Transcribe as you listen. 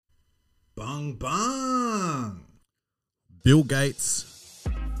Bung bung. Bill Gates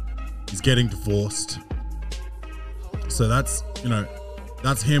is getting divorced. So that's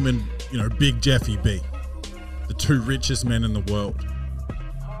him and, Big Jeffy B, the two richest men in the world.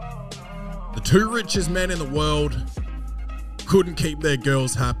 The two richest men in the world couldn't keep their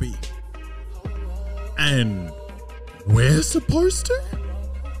girls happy. And we're supposed to?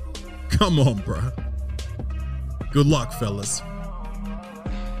 Come on, bro. Good luck, fellas.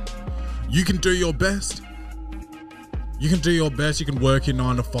 You can do your best. You can do your best. You can work your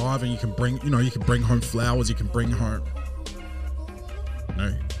 9 to 5 and you can bring home flowers. You can bring home,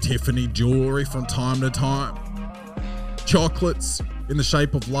 Tiffany jewelry from time to time. Chocolates in the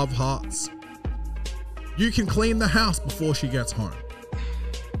shape of love hearts. You can clean the house before she gets home.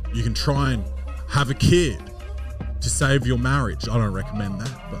 You can try and have a kid to save your marriage. I don't recommend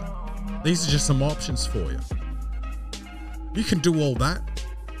that, but these are just some options for you. You can do all that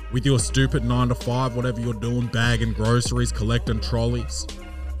with your stupid 9 to 5, whatever you're doing, bagging groceries, collecting trolleys,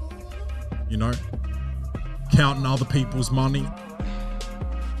 counting other people's money,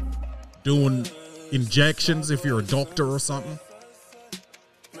 doing injections if you're a doctor or something,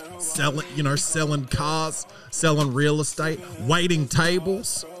 selling cars, selling real estate, waiting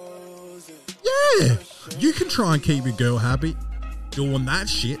tables. Yeah, you can try and keep your girl happy doing that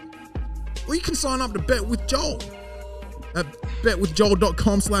shit. Or you can sign up to Bet with Joel at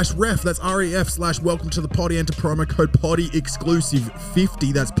betwithjoel.com/ref. That's REF/welcome to the potty. Enter promo code potty exclusive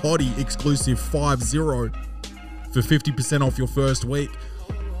 50. That's potty exclusive 50 for 50% off your first week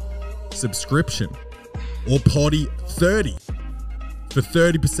subscription, or potty 30 for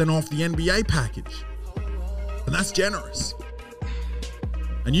 30% off the NBA package. And that's generous.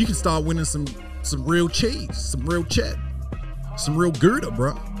 And you can start winning some real cheese, some real ched, some real Gouda,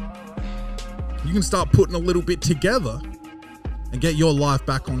 bro. You can start putting a little bit together and get your life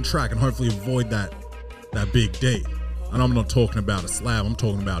back on track and hopefully avoid that big D. And I'm not talking about a slab, I'm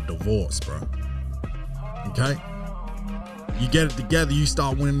talking about divorce, bro. Okay? You get it together, you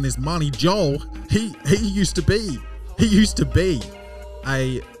start winning this money. Joel, he used to be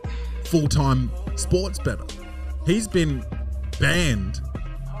a full-time sports bettor. He's been banned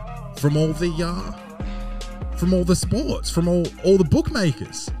from all the sports, from all the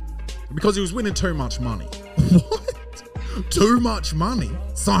bookmakers, because he was winning too much money. What? Too much money?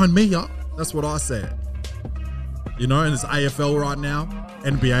 Sign me up. That's what I said. And it's AFL right now,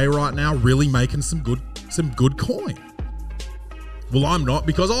 NBA right now, really making some good coin. Well, I'm not,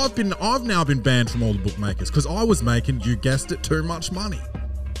 because I've now been banned from all the bookmakers because I was making, you guessed it, too much money.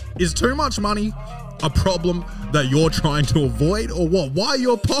 Is too much money a problem that you're trying to avoid, or what? Why are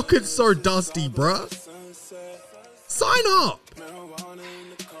your pockets so dusty, bruh? Sign up.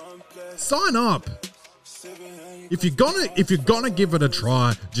 Sign up. If you're gonna give it a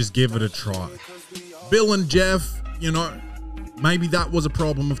try, just give it a try. Bill and Jeff, maybe that was a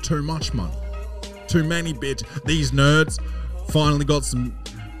problem of too much money. Too many, bitch. These nerds finally got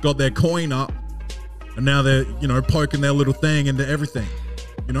their coin up, and now they're, poking their little thing into everything.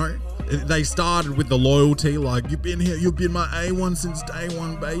 They started with the loyalty, like, you've been here, you've been my A1 since day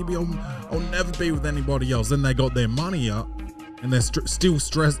one, baby. I'll never be with anybody else. Then they got their money up, and they're still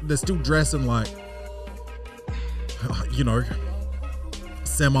stressed. They're still dressing like,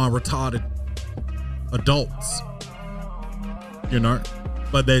 semi-retarded adults.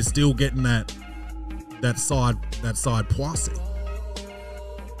 But they're still getting that side posse.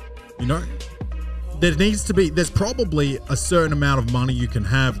 There's probably a certain amount of money you can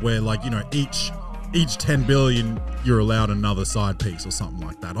have where, like, each 10 billion you're allowed another side piece or something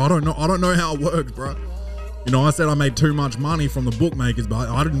like that. I don't know how it works, bro. I said I made too much money from the bookmakers, but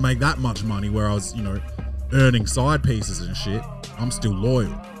I didn't make that much money where I was, earning side pieces and shit. I'm still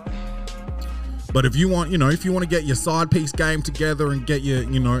loyal. But if you want to get your side piece game together and get your,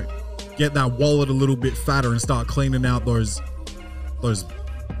 get that wallet a little bit fatter and start cleaning out those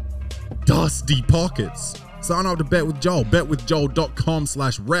dusty pockets, sign up to Bet with Joel.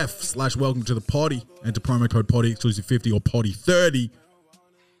 betwithjoel.com/ref/welcome to the potty. Enter promo code potty exclusive 50 or potty 30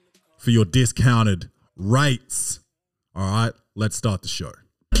 for your discounted rates. All right, let's start the show.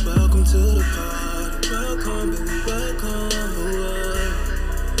 Welcome to the potty. Welcome, baby, welcome.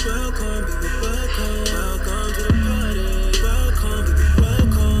 Welcome, baby, welcome. Welcome to the party. Welcome, baby,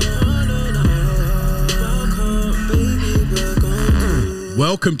 welcome. Welcome, baby, welcome.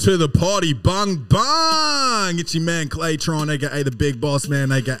 Welcome to the party, bung bung. It's your man Claytron, aka the big boss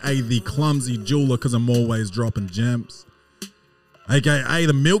man, aka the clumsy jeweler, because I'm always dropping gems, aka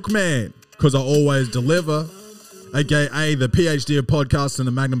the milkman, because I always deliver, aka the PhD of podcasting,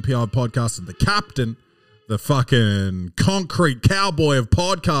 the Magnum PI of podcasting, the captain, the fucking concrete cowboy of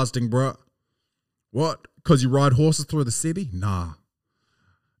podcasting, bro. What? Because you ride horses through the city? Nah,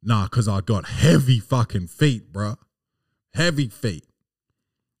 because I got heavy fucking feet, bro. Heavy feet.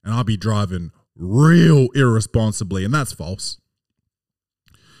 And I'll be driving real irresponsibly, and that's false.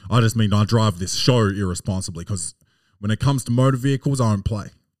 I just mean I drive this show irresponsibly because when it comes to motor vehicles, I don't play.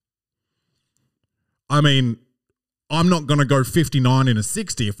 I mean, I'm not going to go 59 in a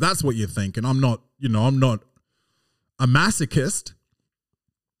 60 if that's what you're thinking. I'm not a masochist,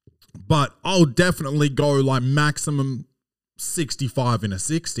 but I'll definitely go like maximum 65 in a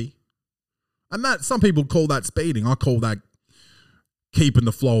 60. And that, some people call that speeding. I call that keeping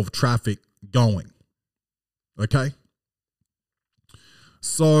the flow of traffic going. Okay?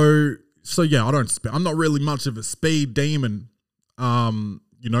 So yeah, I'm not really much of a speed demon.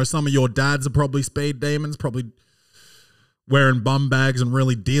 Some of your dads are probably speed demons, probably wearing bum bags and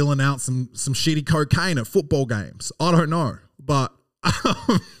really dealing out some shitty cocaine at football games. I don't know, but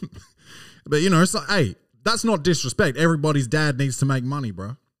it's like, hey, that's not disrespect. Everybody's dad needs to make money,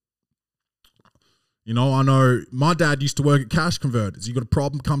 bro. I know my dad used to work at cash converters. You got a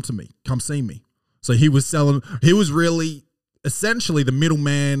problem? Come to me. Come see me. So he was really essentially the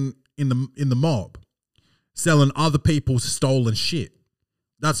middleman in the mob, selling other people's stolen shit.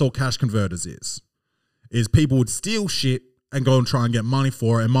 That's all cash converters is people would steal shit and go and try and get money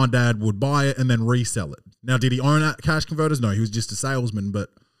for it, and my dad would buy it and then resell it. Now, did he own cash converters? No, he was just a salesman, but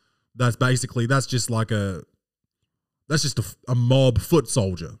that's just a mob foot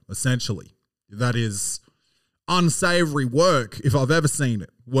soldier, essentially. That is unsavory work if I've ever seen it,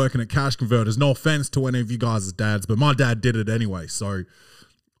 working at cash converters. No offense to any of you guys' dads, but my dad did it anyway. So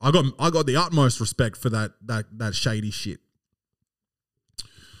I got the utmost respect for that shady shit.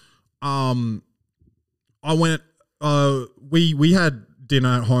 I went, we had dinner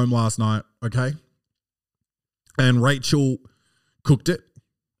at home last night, okay? And Rachel cooked it.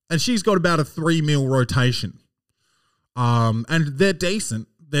 And she's got about a 3 meal rotation. And they're decent.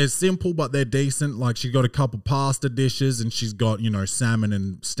 They're simple, but they're decent. Like, she's got a couple pasta dishes and she's got, salmon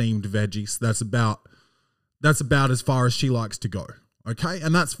and steamed veggies. That's about as far as she likes to go. Okay?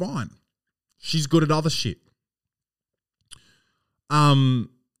 And that's fine. She's good at other shit.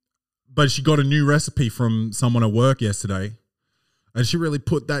 But she got a new recipe from someone at work yesterday, and she really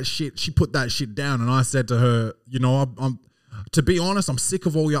put that shit down. And I said to her, I'm to be honest, I'm sick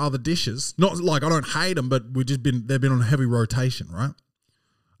of all your other dishes. Not like I don't hate them, but they've been on a heavy rotation, right?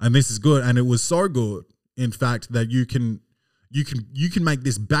 And this is good, and it was so good, in fact, that you can make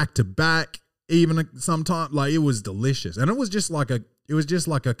this back to back. Even sometimes, like, it was delicious, and it was just like a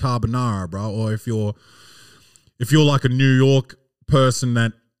carbonara, bro. Or if you're like a New York person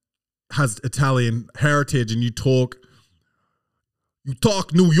that has Italian heritage and you talk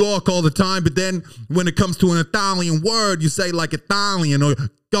New York all the time, but then when it comes to an Italian word, you say like Italian or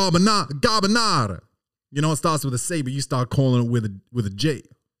carbonara. It starts with a C, but you start calling it with a G.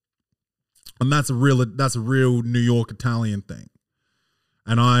 And that's a real New York Italian thing.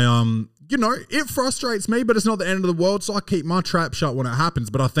 And I it frustrates me, but it's not the end of the world, so I keep my trap shut when it happens,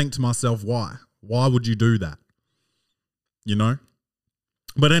 but I think to myself, why? Why would you do that?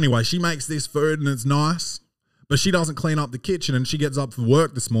 But anyway, she makes this food and it's nice, but she doesn't clean up the kitchen, and she gets up for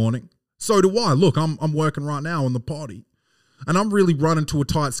work this morning. So do I. Look, I'm working right now on the potty, and I'm really running to a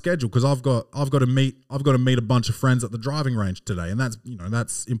tight schedule because I've got to meet a bunch of friends at the driving range today, and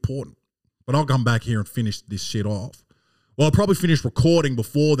that's important. But I'll come back here and finish this shit off. Well, I'll probably finish recording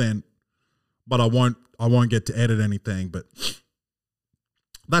before then, but I won't get to edit anything. But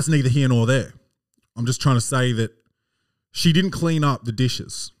that's neither here nor there. I'm just trying to say that she didn't clean up the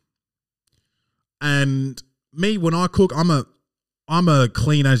dishes. And me, when I cook, I'm a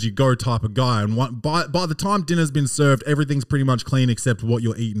clean as you go type of guy. And by the time dinner's been served, everything's pretty much clean except what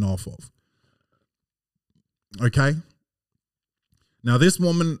you're eating off of. Okay? Now, this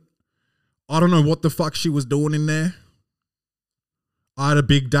woman, I don't know what the fuck she was doing in there. I had a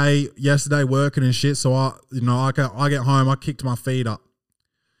big day yesterday working and shit, so I get home, I kicked my feet up.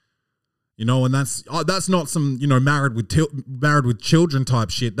 And that's not some, married with children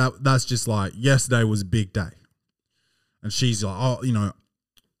type shit. That's just like, yesterday was a big day. And she's like,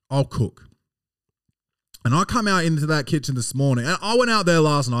 I'll cook. And I come out into that kitchen this morning, and I went out there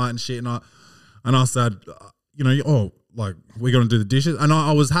last night and shit, and I said, like, we're going to do the dishes. And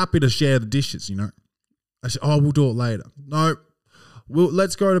I was happy to share the dishes, I said, we'll do it later. No,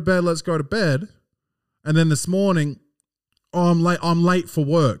 let's go to bed. And then this morning, I'm late for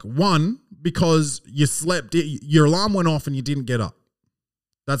work. One, because you slept, your alarm went off and you didn't get up.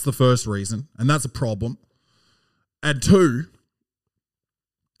 That's the first reason, and that's a problem. And two,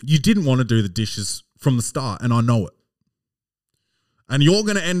 you didn't want to do the dishes from the start, and I know it. And you're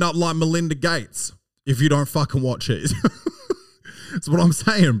going to end up like Melinda Gates, if you don't fucking watch it. That's what I'm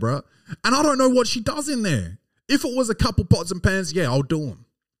saying, bro. And I don't know what she does in there. If it was a couple pots and pans, yeah, I'll do them.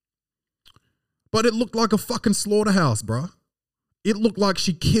 But it looked like a fucking slaughterhouse, bro. It looked like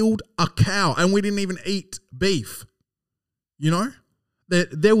she killed a cow and we didn't even eat beef. You know?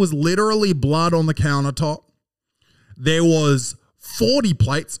 There was literally blood on the countertop. There was 40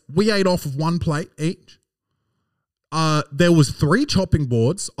 plates. We ate off of one plate each. There was 3 chopping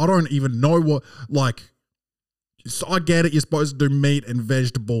boards. I don't even know what, like, so I get it. You're supposed to do meat and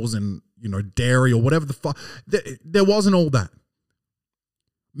vegetables and, you know, dairy or whatever the fuck. There wasn't all that.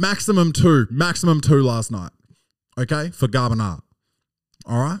 Maximum two last night. Okay? For carbonara.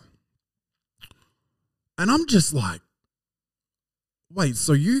 All right? And I'm just like, wait,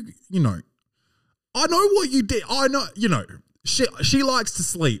 so you know, I know what you did. I know, you know, she likes to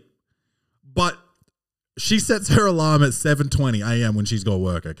sleep, but she sets her alarm at 7:20 a.m. when she's got to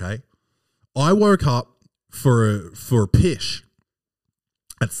work, okay? I woke up for a pish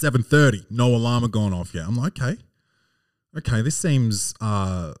at 7:30. No alarm had gone off yet. I'm like, okay, this seems,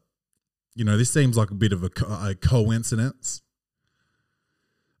 you know, this seems like a bit of a coincidence.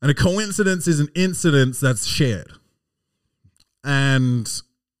 And a coincidence is an incident that's shared. And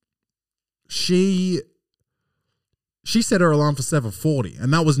she set her alarm for 7:40,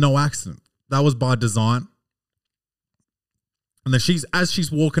 and that was no accident. That was by design. And then as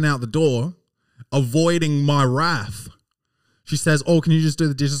she's walking out the door, avoiding my wrath, she says, "Oh, can you just do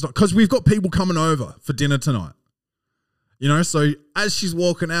the dishes?" Because we've got people coming over for dinner tonight. You know, so as she's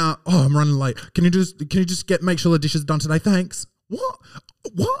walking out, "Oh, I'm running late. Can you just make sure the dishes are done today? Thanks." What?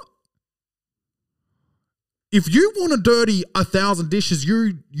 If you want to dirty 1,000 dishes,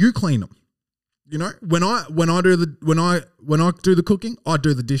 you clean them. You know, when I do the cooking, I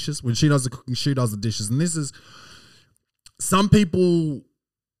do the dishes. When she does the cooking, she does the dishes. And this is some people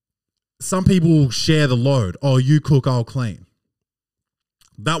share the load. Oh, you cook, I'll clean.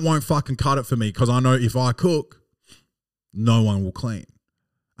 That won't fucking cut it for me because I know if I cook, no one will clean.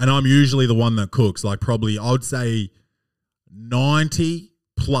 And I'm usually the one that cooks. Like probably I would say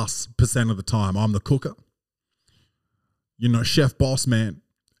 90+% of the time I'm the cooker. You know, chef boss man.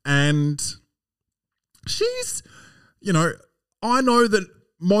 And she's, you know, I know that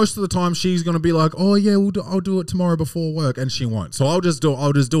most of the time she's going to be like, "Oh yeah, I'll do it tomorrow before work," and she won't. So I'll just do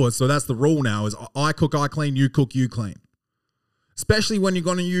it. So that's the rule now: is I cook, I clean, you cook, you clean. Especially when you're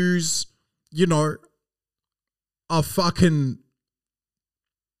going to use, you know, a fucking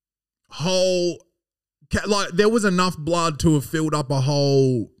whole, like there was enough blood to have filled up a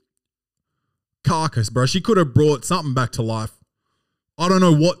whole carcass, bro. She could have brought something back to life. I don't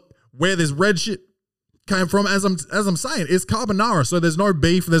know where this red shit came from. As I'm saying, it's carbonara, so there's no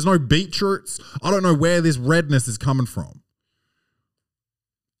beef, there's no beetroots. I don't know where this redness is coming from.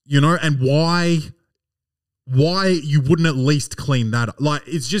 You know, and why you wouldn't at least clean that up. Like,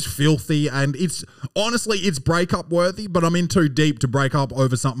 it's just filthy, and it's honestly, it's breakup worthy, but I'm in too deep to break up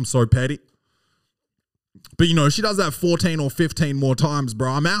over something so petty. But you know, she does that 14 or 15 more times,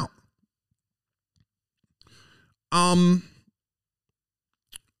 bro, I'm out.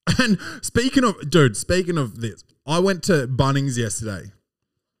 And speaking of this, I went to Bunnings yesterday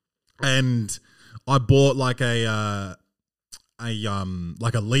and I bought like a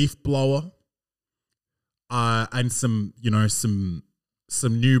leaf blower, and some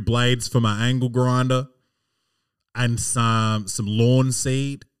new blades for my angle grinder and some lawn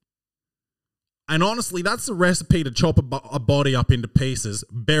seed. And honestly, that's a recipe to chop a body up into pieces,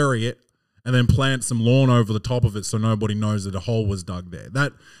 bury it, and then plant some lawn over the top of it so nobody knows that a hole was dug there.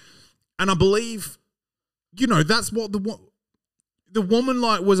 And I believe, you know, that's what the woman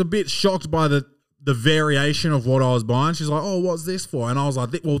like was a bit shocked by the variation of what I was buying. She's like, "Oh, what's this for?" And I was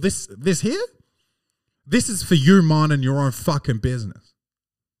like, "Well, this here, this is for you minding your own fucking business."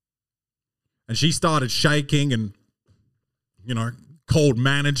 And she started shaking and, you know, called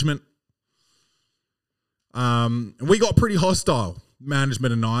management. We got pretty hostile,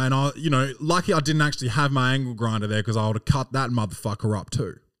 management and I, you know, lucky I didn't actually have my angle grinder there because I would have cut that motherfucker up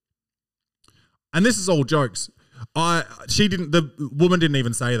too. And this is all jokes. The woman didn't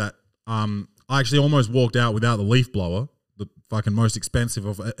even say that. I actually almost walked out without the leaf blower, the fucking most expensive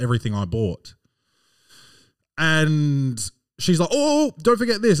of everything I bought. And she's like, "Oh, don't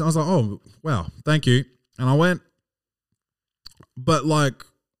forget this." And I was like, "Oh, wow, thank you." And I went, but like,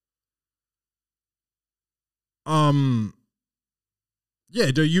 yeah,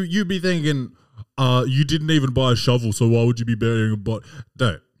 dude, you'd be thinking, you didn't even buy a shovel, so why would you be burying a body?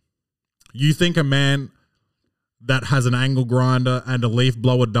 Dude, you think a man that has an angle grinder and a leaf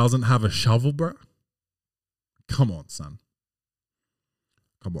blower doesn't have a shovel, bro? Come on, son.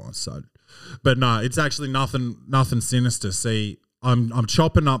 Come on, son. But no, it's actually nothing sinister. See, I'm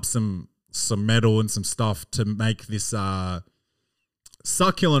chopping up some metal and some stuff to make this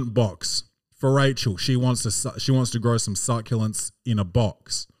succulent box for Rachel. She wants to grow some succulents in a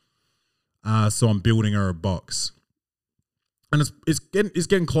box. So I'm building her a box. And it's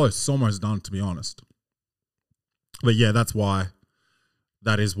getting close. It's almost done, to be honest. But yeah,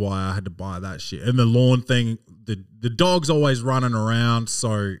 that is why I had to buy that shit. And the lawn thing, the dog's always running around,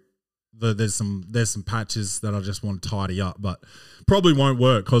 so there's some patches that I just want to tidy up, but probably won't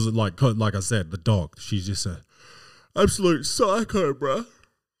work because like I said, the dog, she's just a absolute psycho, bro.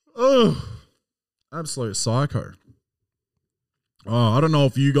 Oh, absolute psycho. Oh, I don't know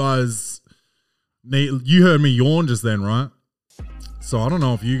if you guys you heard me yawn just then, right? So I don't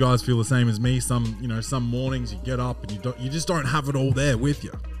know if you guys feel the same as me. Some mornings you get up and you just don't have it all there with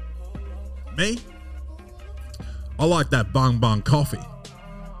you. Me, I like that bung bung coffee.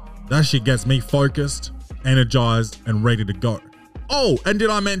 That shit gets me focused, energized, and ready to go. Oh, and did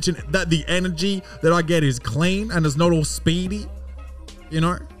I mention that the energy that I get is clean and it's not all speedy? You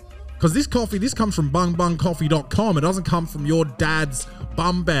know? Because this comes from bungbungcoffee.com. It doesn't come from your dad's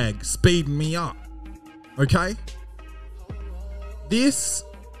bum bag speeding me up. Okay? This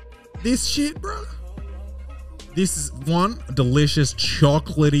shit, bro. This is one delicious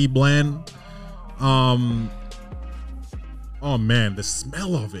chocolatey blend. Oh man, the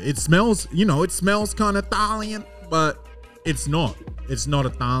smell of it. It smells kind of Italian, but it's not. It's not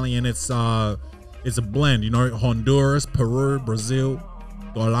Italian. It's a blend, Honduras, Peru, Brazil,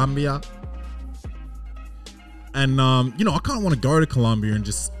 Colombia. And I kind of want to go to Colombia and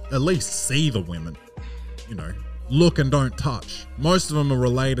just at least see the women. Look and don't touch. Most of them are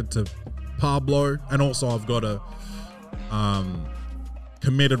related to Pablo, and also I've got a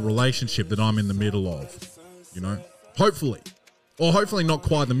committed relationship that I'm in the middle of. Hopefully, or hopefully not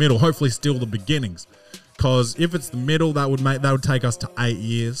quite the middle. Hopefully, still the beginnings. Because if it's the middle, that would take us to 8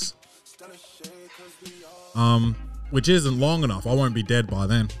 years. Which isn't long enough. I won't be dead by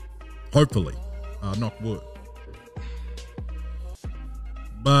then. Hopefully, knock wood.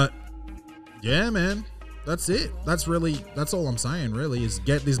 But yeah, man. That's it. That's all I'm saying, really, is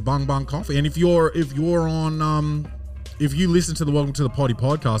get this bung bung coffee. And if you listen to the Welcome to the Potty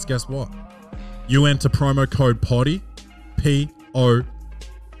podcast, guess what? You enter promo code PODDY, PODDY,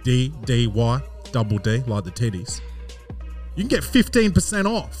 double D, like the titties. You can get 15%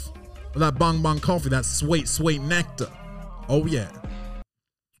 off of that bung bung coffee, that sweet, sweet nectar. Oh yeah.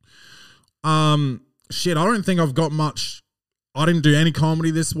 Shit, I don't think I've got much. I didn't do any comedy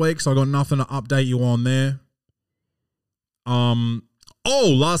this week, so I got nothing to update you on there.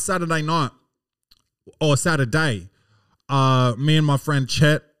 Last Saturday, me and my friend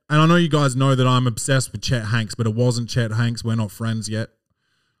Chet, and I know you guys know that I'm obsessed with Chet Hanks, but it wasn't Chet Hanks. We're not friends yet.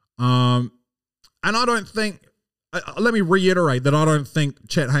 And I don't think, let me reiterate that I don't think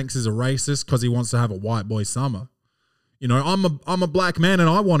Chet Hanks is a racist because he wants to have a white boy summer. I'm a black man and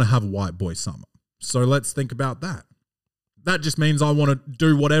I want to have a white boy summer. So let's think about that. That just means I want to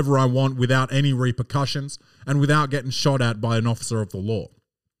do whatever I want without any repercussions and without getting shot at by an officer of the law.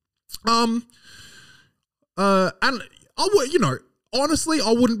 And I would, honestly,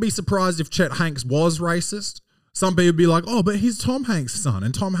 I wouldn't be surprised if Chet Hanks was racist. Some people would be like, oh, but he's Tom Hanks' son,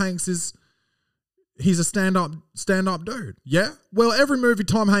 and Tom Hanks he's a stand-up dude. Yeah? Well, every movie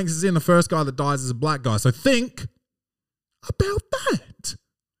Tom Hanks is in, the first guy that dies is a black guy. So think about that.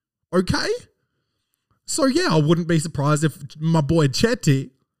 Okay? So yeah, I wouldn't be surprised if my boy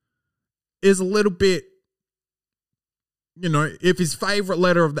Chetty is a little bit, if his favorite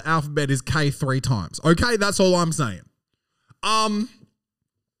letter of the alphabet is K 3 times. Okay, that's all I'm saying. My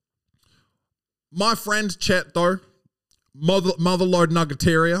friend Chet though, Motherlode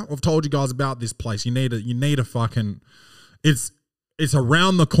Nuggeteria. I've told you guys about this place. You need a fucking. It's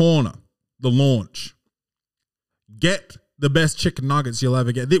around the corner. The launch. Get the best chicken nuggets you'll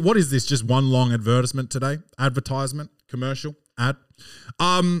ever get. What is this? Just one long advertisement today? Advertisement? Commercial? Ad?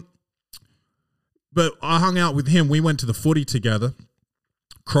 But I hung out with him. We went to the footy together.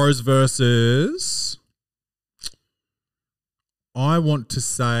 Crows versus, I want to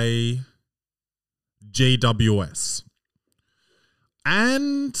say, GWS.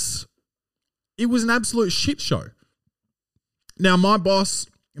 And it was an absolute shit show. Now, my boss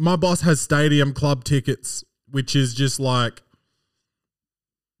has Stadium Club tickets, which is just like,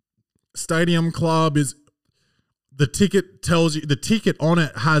 Stadium Club is, the ticket tells you, the ticket on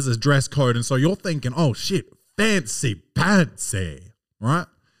it has a dress code. And so you're thinking, oh shit, fancy, right?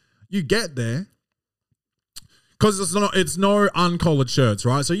 You get there, because it's no uncollared shirts,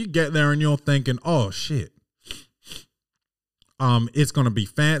 right? So you get there and you're thinking, oh shit, It's gonna be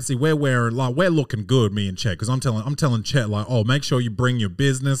fancy. We're looking good, me and Chet, because I'm telling Chet, like, oh, make sure you bring your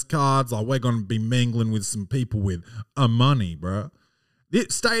business cards. Like, we're gonna be mingling with some people with money, bro.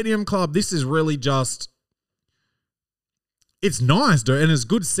 This Stadium Club, this is really just, it's nice, dude, and there's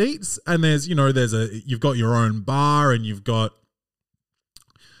good seats, and you've got your own bar, and you've got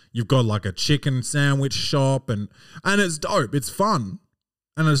like a chicken sandwich shop, and it's dope. It's fun,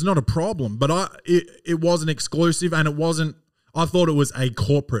 and it's not a problem. But it wasn't exclusive, and it wasn't. I thought it was a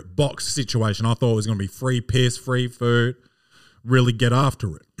corporate box situation. I thought it was going to be free piss, free food, really get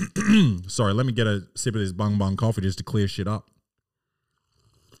after it. Sorry, let me get a sip of this bung bung coffee just to clear shit up.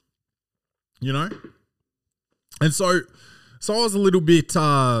 And so I was a little bit,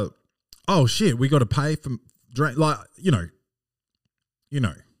 oh shit, we got to pay for drink, like,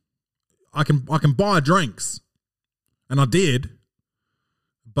 I can buy drinks, and I did,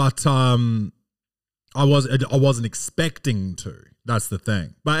 but I wasn't expecting to. That's the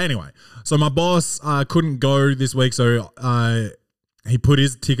thing. But anyway, so my boss couldn't go this week, so he put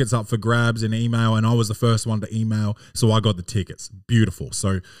his tickets up for grabs in email, and I was the first one to email, so I got the tickets. Beautiful.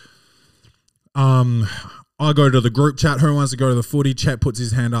 So I go to the group chat. Who wants to go to the footy? Chet puts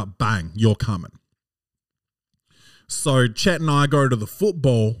his hand up. Bang, you're coming. So Chet and I go to the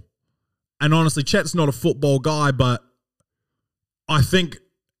football, and honestly, Chet's not a football guy, but I think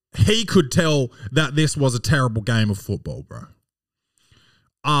he could tell that this was a terrible game of football, bro.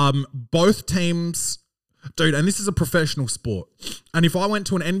 Both teams, dude, and this is a professional sport. And if I went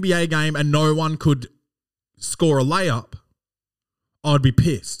to an NBA game and no one could score a layup, I'd be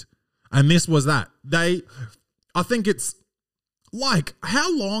pissed. And this was that. I think it's like,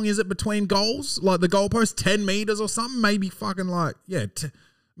 how long is it between goals? Like the goalpost, 10 meters or something? Maybe fucking like,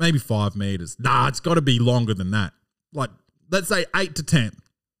 maybe 5 meters. Nah, it's got to be longer than that. Like, let's say 8 to 10.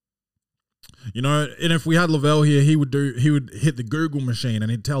 And if we had Lavelle here, he would hit the Google machine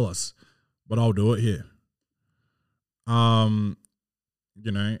and he'd tell us, but I'll do it here.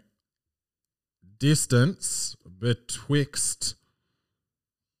 Distance betwixt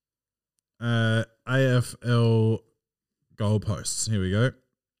AFL goalposts. Here we go.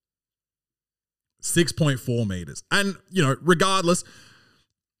 6.4 meters. And, regardless,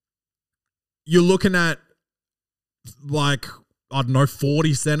 you're looking at like, I don't know,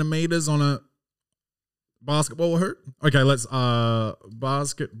 40 centimeters on a basketball hoop. Okay, let's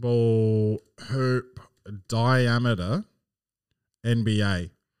basketball hoop diameter NBA.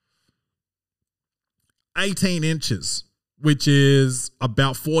 18 inches, which is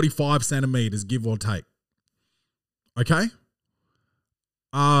about 45 centimeters, give or take. Okay?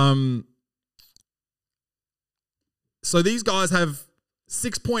 So these guys have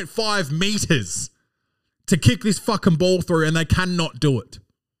 6.5 meters to kick this fucking ball through, and they cannot do it.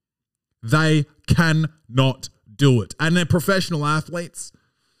 They cannot do it. And they're professional athletes.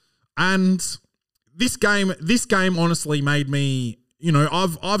 And this game honestly made me,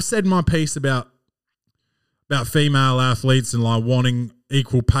 I've said my piece about female athletes and like wanting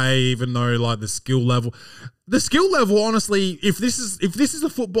equal pay, even though like the skill level, honestly, if this is the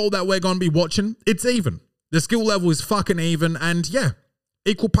football that we're going to be watching, it's even. The skill level is fucking even, and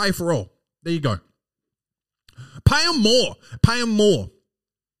equal pay for all. There you go. Pay them more.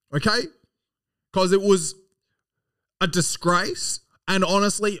 Okay? Because it was a disgrace, and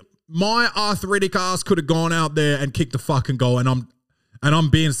honestly, my arthritic ass could have gone out there and kicked a fucking goal, and I'm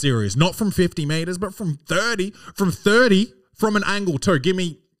being serious. Not from 50 meters, but from 30. From 30, from an angle too. Give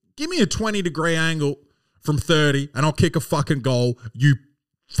me a 20-degree angle from 30, and I'll kick a fucking goal. You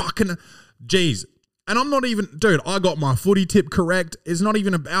fucking jeez. And I'm not even, dude, I got my footy tip correct. It's not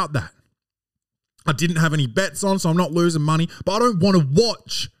even about that. I didn't have any bets on, so I'm not losing money. But I don't want to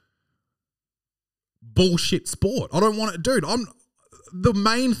watch bullshit sport. I don't want to, dude. The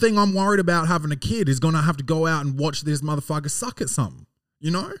main thing I'm worried about having a kid is going to have to go out and watch this motherfucker suck at something.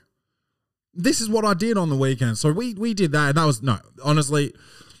 This is what I did on the weekend. So we did that. And that was, no, honestly,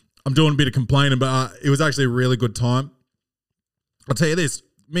 I'm doing a bit of complaining, but it was actually a really good time. I'll tell you this.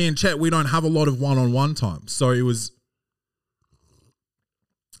 Me and Chet, we don't have a lot of one-on-one time. So it was,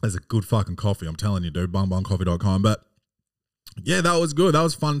 there's a good fucking coffee, I'm telling you, dude, bungbungcoffee.com. But yeah, that was good. That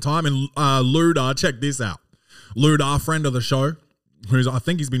was a fun time. And Luda, check this out. Luda, friend of the show, I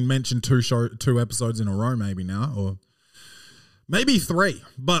think he's been mentioned two episodes in a row maybe now, or maybe 3.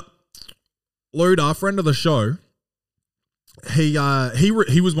 But Luda, friend of the show, he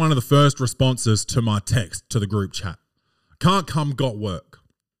was one of the first responses to my text to the group chat. Can't come, got work.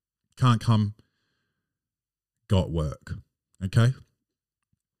 Can't come, got work. Okay?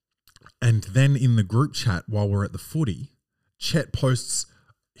 And then in the group chat while we're at the footy, Chet posts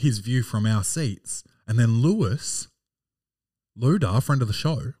his view from our seats, and then Lewis Luda, friend of the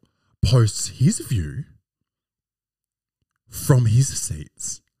show, posts his view from his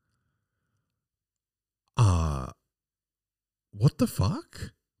seats. What the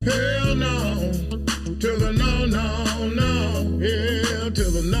fuck? Hell no, to the no, no, no, hell to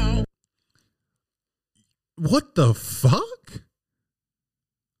the no. What the fuck?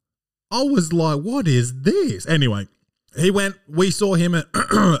 I was like, what is this? Anyway, we saw him at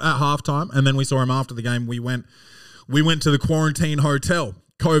halftime, and then we saw him after the game. We went to the quarantine hotel,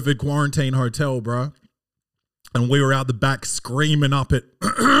 COVID quarantine hotel, bro. And we were out the back screaming up at,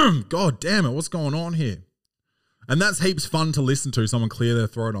 God damn it, what's going on here? And that's heaps fun to listen to, someone clear their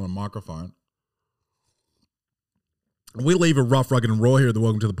throat on a microphone. We leave a rough, rugged, and raw here at the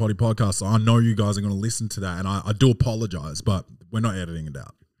Welcome to the Potty podcast, so I know you guys are going to listen to that, and I do apologize, but we're not editing it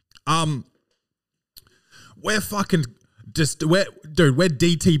out. We're fucking we're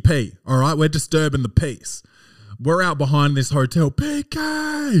DTP, all right? We're disturbing the peace. We're out behind this hotel.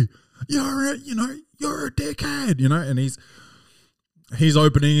 PK, you're a dickhead, and he's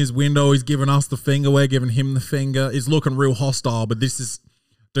opening his window. He's giving us the finger. We're giving him the finger. He's looking real hostile, but this is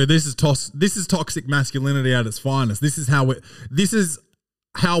toxic masculinity at its finest. This is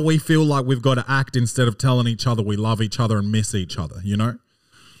how we feel like we've got to act instead of telling each other we love each other and miss each other,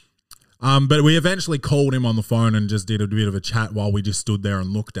 But we eventually called him on the phone and just did a bit of a chat while we just stood there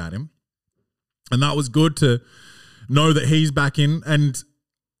and looked at him. And that was good to know that he's back in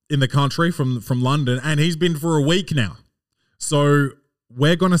the country from London, and he's been for a week now. So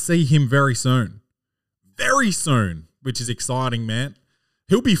we're going to see him very soon, which is exciting, man.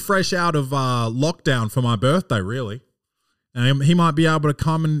 He'll be fresh out of lockdown for my birthday, really. And he might be able to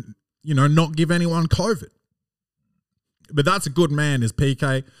come and, not give anyone COVID. But that's a good man, is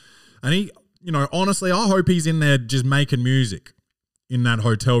PK. And he, honestly, I hope he's in there just making music in that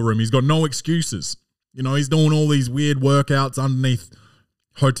hotel room. He's got no excuses. He's doing all these weird workouts underneath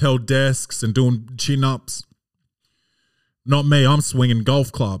hotel desks and doing chin-ups. Not me, I'm swinging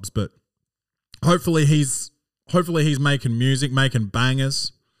golf clubs, but hopefully he's making music, making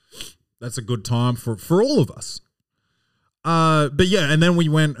bangers. That's a good time for all of us. But yeah, and then we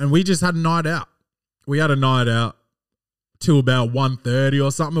went and we just had a night out. We had a night out till about 1:30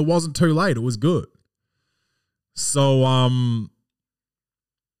 or something. It wasn't too late. It was good. So,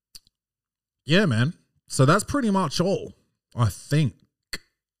 yeah, man. So that's pretty much all, I think.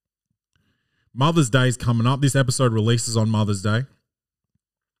 Mother's Day's coming up. This episode releases on Mother's Day.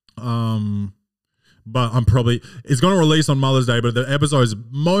 But it's going to release on Mother's Day, but the episode is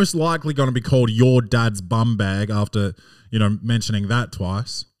most likely going to be called Your Dad's Bum Bag after, mentioning that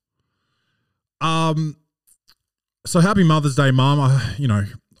twice. So happy Mother's Day, Mom.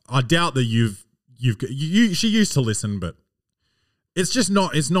 I doubt that she used to listen, but it's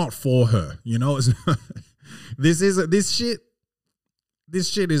not for her, it's not, this shit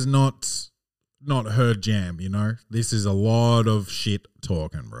is not her jam, This is a lot of shit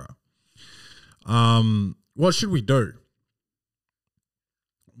talking, bro. What should we do?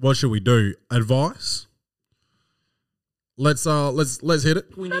 Advice? Let's hit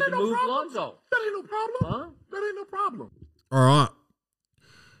it. We need to move Lonzo. That ain't no problem. Huh? That ain't no problem. All right.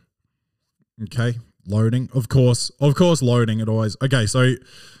 Okay. Loading. Of course loading it always. Okay, so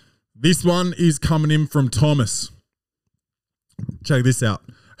this one is coming in from Thomas. Check this out.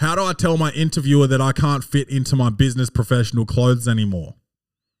 How do I tell my interviewer that I can't fit into my business professional clothes anymore?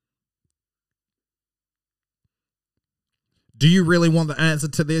 Do you really want the answer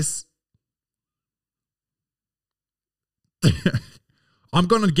to this? I'm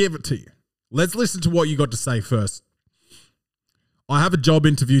going to give it to you. Let's listen to what you got to say first. I have a job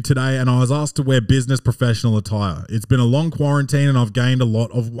interview today and I was asked to wear business professional attire. It's been a long quarantine and I've gained a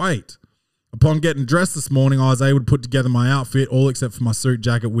lot of weight. Upon getting dressed this morning, I was able to put together my outfit, all except for my suit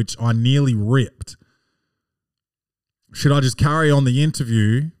jacket, which I nearly ripped. Should I just carry on the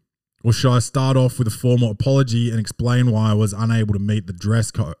interview, or should I start off with a formal apology and explain why I was unable to meet the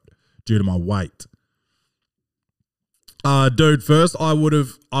dress code due to my weight? Dude, first I would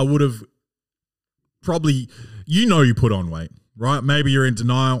have probably, you put on weight, right? Maybe you're in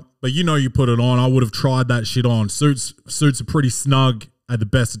denial, but you put it on. I would have tried that shit on. Suits are pretty snug at the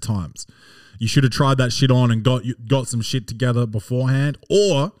best of times. You should have tried that shit on and got some shit together beforehand,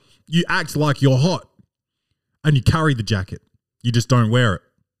 or you act like you're hot and you carry the jacket. You just don't wear it.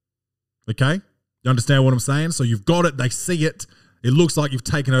 Okay? You understand what I'm saying? So you've got it. They see it. It looks like you've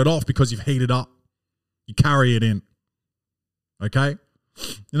taken it off because you've heated up. You carry it in. Okay?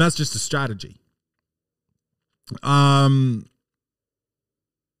 And that's just a strategy. The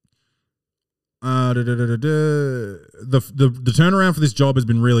turnaround for this job has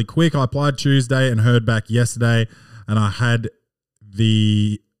been really quick. I applied Tuesday and heard back yesterday, and I had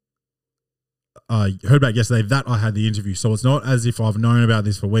heard back yesterday that I had the interview. So it's not as if I've known about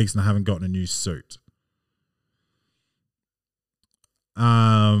this for weeks and I haven't gotten a new suit.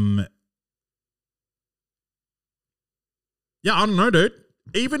 Yeah, I don't know, dude.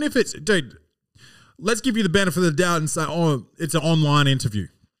 Even if it's, dude, let's give you the benefit of the doubt and say, oh, it's an online interview.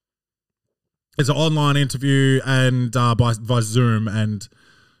 It's an online interview and by Zoom, and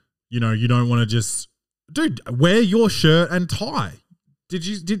you know you don't want to just, dude, wear your shirt and tie.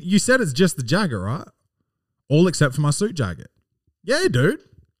 You said it's just the jacket, right? All except for my suit jacket. Yeah, dude.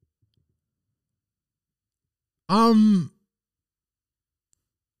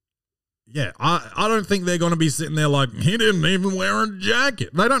 Yeah, I don't think they're going to be sitting there like, he didn't even wear a jacket.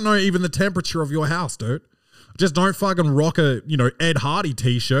 They don't know even the temperature of your house, dude. Just don't fucking rock a, Ed Hardy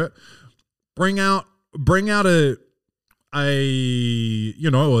t-shirt. Bring out a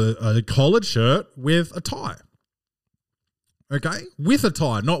collared shirt with a tie. Okay? With a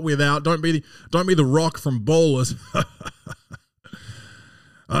tie, not without. Don't be the Rock from Ballers.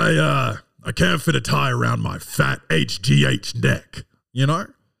 I can't fit a tie around my fat HGH neck,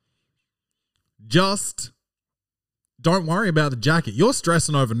 Just don't worry about the jacket. You're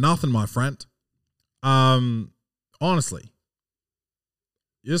stressing over nothing, my friend. Honestly.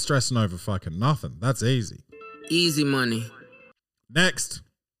 You're stressing over fucking nothing. That's easy. Easy money. Next.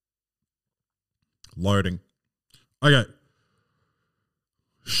 Loading. Okay.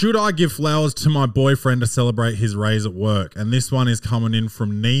 Should I give flowers to my boyfriend to celebrate his raise at work? And this one is coming in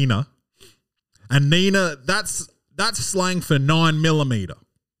from Nina. And Nina, that's slang for 9mm.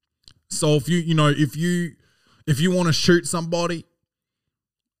 So if you want to shoot somebody,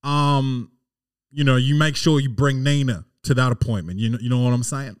 you make sure you bring Nina to that appointment. You know what I'm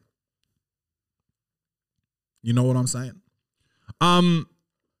saying? You know what I'm saying?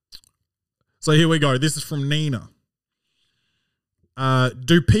 So here we go. This is from Nina.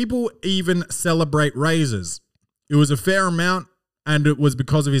 Do people even celebrate raises? It was a fair amount and it was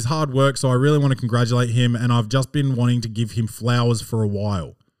because of his hard work, so I really want to congratulate him, and I've just been wanting to give him flowers for a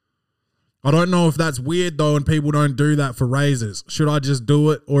while. I don't know if that's weird though, and people don't do that for raises. Should I just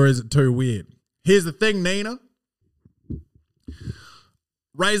do it, or is it too weird? Here's the thing, Nina.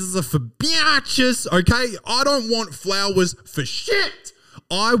 Raises are for bitches, okay? I don't want flowers for shit.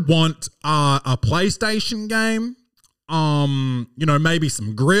 I want a PlayStation game, maybe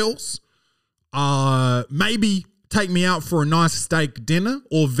some grills, maybe take me out for a nice steak dinner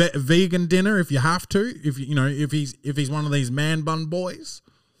or vegan dinner if you have to, if he's one of these man bun boys.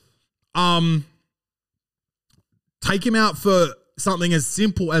 Take him out for something as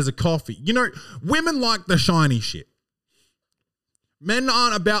simple as a coffee. Women like the shiny shit. Men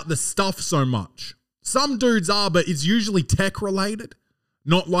aren't about the stuff so much. Some dudes are, but it's usually tech related,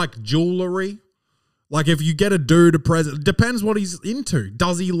 not like jewelry. Like if you get a dude a present, depends what he's into.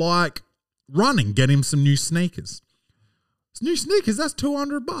 Does he like running? Get him some new sneakers. New sneakers, that's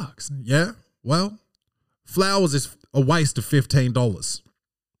 $200. Yeah, well, flowers is a waste of $15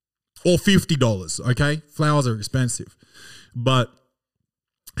 or $50. Okay, flowers are expensive, but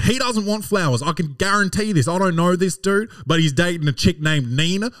he doesn't want flowers. I can guarantee this. I don't know this dude, but he's dating a chick named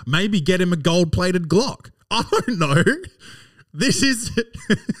Nina. Maybe get him a gold-plated Glock. I don't know. This is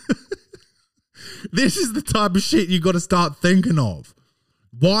this is the type of shit you got to start thinking of.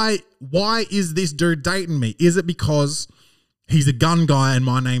 Why is this dude dating me? Is it because he's a gun guy and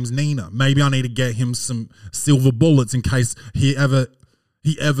my name's Nina? Maybe I need to get him some silver bullets in case he ever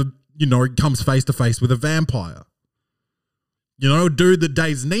comes face to face with a vampire. A dude that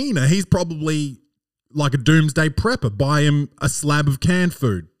dates Nina, he's probably like a doomsday prepper. Buy him a slab of canned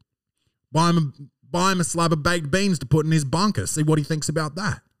food. Buy him a slab of baked beans to put in his bunker. See what he thinks about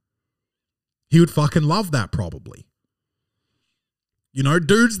that. He would fucking love that probably.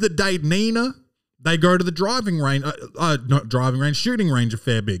 Dudes that date Nina, they go to the shooting range a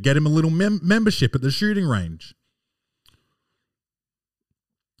fair bit. Get him a little membership at the shooting range.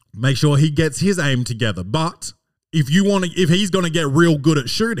 Make sure he gets his aim together. But if he's going to get real good at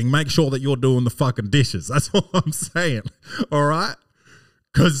shooting, make sure that you're doing the fucking dishes. That's all I'm saying. All right?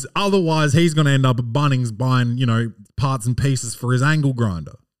 Because otherwise he's going to end up at Bunnings buying, parts and pieces for his angle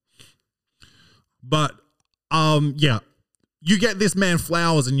grinder. But, yeah, you get this man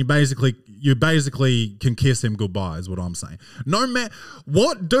flowers and you basically can kiss him goodbye is what I'm saying. No man,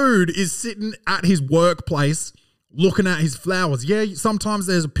 what dude is sitting at his workplace looking at his flowers? Yeah, sometimes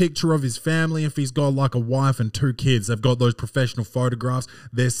there's a picture of his family. If he's got like a wife and 2 kids, they've got those professional photographs.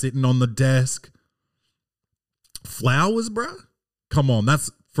 They're sitting on the desk. Flowers, bro? Come on, that's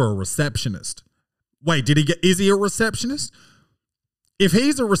for a receptionist. Wait, is he a receptionist? If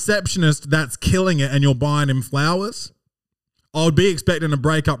he's a receptionist that's killing it and you're buying him flowers, I would be expecting a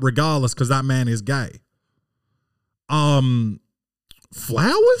breakup regardless because that man is gay. Flowers?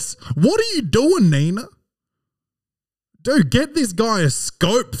 What are you doing, Nina? Dude, get this guy a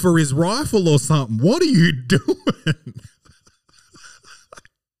scope for his rifle or something. What are you doing?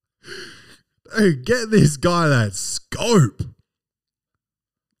 Dude, get this guy that scope.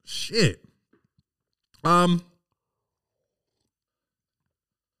 Shit. Yeah,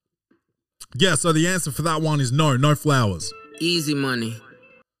 so the answer for that one is no flowers. Easy money.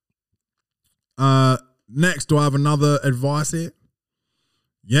 Next, do I have another advice here?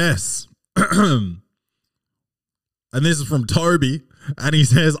 Yes. And this is from Toby, and he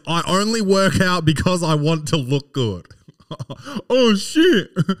says, I only work out because I want to look good. Oh, shit.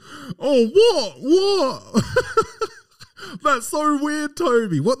 Oh, what? That's so weird,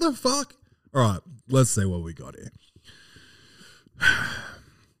 Toby. What the fuck? All right, let's see what we got here.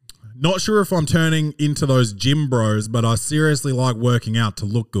 Not sure if I'm turning into those gym bros, but I seriously like working out to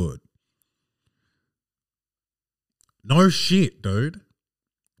look good. No shit, dude.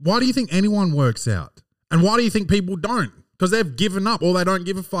 Why do you think anyone works out? And why do you think people don't? Because they've given up or they don't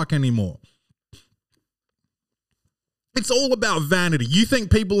give a fuck anymore. It's all about vanity. You think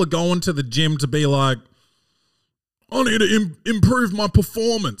people are going to the gym to be like, I need to improve my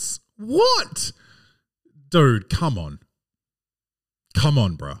performance. What? Dude, come on. Come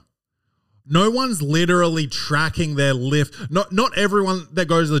on, bro. No one's literally tracking their lift. Not everyone that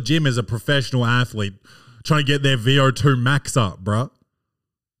goes to the gym is a professional athlete trying to get their VO2 max up, bro.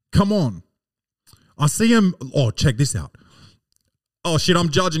 Come on. I see him. Oh, check this out. Oh, shit, I'm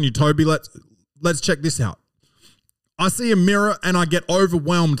judging you, Toby. Let's check this out. I see a mirror and I get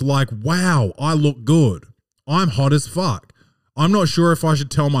overwhelmed like, wow, I look good. I'm hot as fuck. I'm not sure if I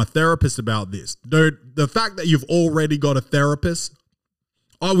should tell my therapist about this. Dude, the fact that you've already got a therapist,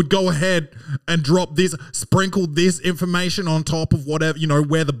 I would go ahead and drop this, sprinkle this information on top of whatever,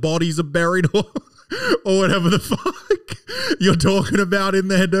 where the bodies are buried or whatever the fuck you're talking about in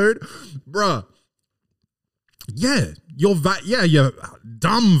there, dude. Bruh. Yeah, you're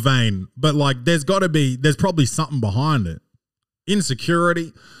dumb vein, but like there's probably something behind it.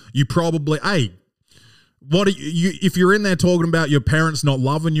 Insecurity. You probably, what are you if you're in there talking about your parents not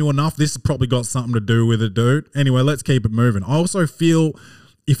loving you enough, this has probably got something to do with it, dude. Anyway, let's keep it moving. I also feel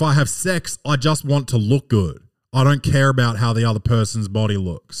if I have sex, I just want to look good. I don't care about how the other person's body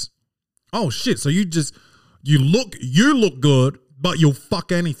looks. Oh shit, so you look good, but you'll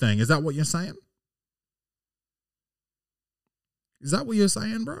fuck anything. Is that what you're saying? Is that what you're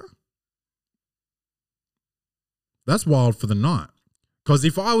saying, bro? That's wild for the night. Because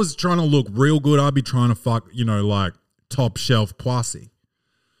if I was trying to look real good, I'd be trying to fuck, like top shelf poissy.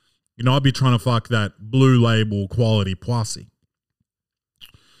 I'd be trying to fuck that blue label quality poissy.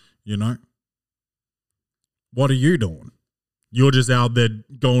 What are you doing? You're just out there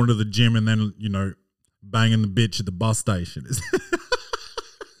going to the gym and then, banging the bitch at the bus station.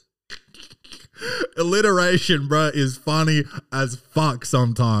 Alliteration, bro, is funny as fuck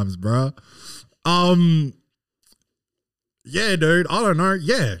sometimes, bro. Yeah, dude, I don't know.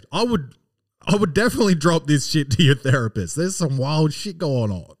 Yeah, I would definitely drop this shit to your therapist. There's some wild shit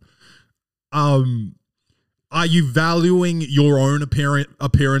going on. Are you valuing your own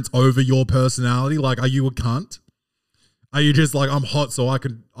appearance over your personality? Like, are you a cunt? Are you just like, I'm hot so I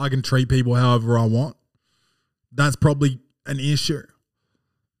can treat people however I want? That's probably an issue.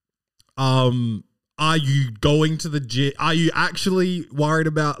 Are you going to the gym? Are you actually worried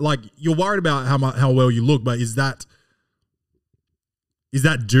about, like, you're worried about how well you look, but is that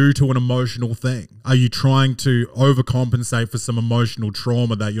due to an emotional thing? Are you trying to overcompensate for some emotional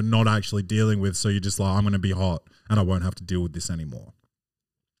trauma that you're not actually dealing with? So you're just like, I'm going to be hot and I won't have to deal with this anymore.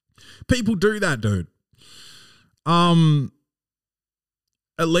 People do that, dude.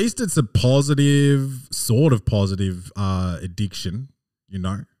 At least it's a sort of positive addiction,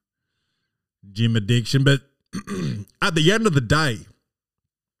 gym addiction. But at the end of the day,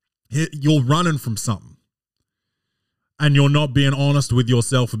 you're running from something. And you're not being honest with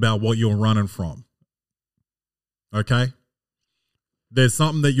yourself about what you're running from. Okay? There's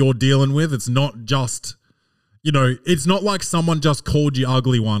something that you're dealing with. It's not just, it's not like someone just called you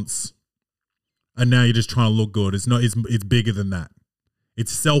ugly once and now you're just trying to look good. It's bigger than that.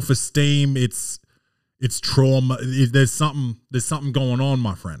 It's self-esteem. It's trauma. There's something going on,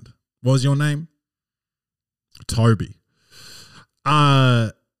 my friend. What was your name? Toby. Yeah.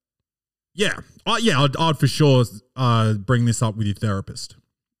 I'd for sure bring this up with your therapist.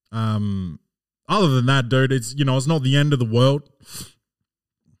 Other than that, dude, it's not the end of the world.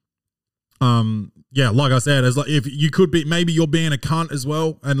 Like I said, it's like if you could be, maybe you're being a cunt as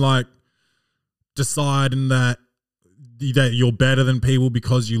well, and like deciding that that you're better than people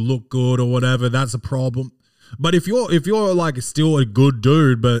because you look good or whatever, that's a problem. But if you're like still a good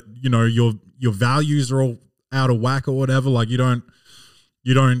dude, but you know your values are all out of whack or whatever, like you're not,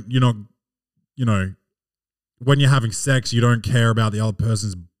 you know, when you're having sex, you don't care about the other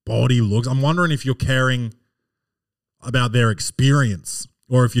person's body looks. I'm wondering if you're caring about their experience,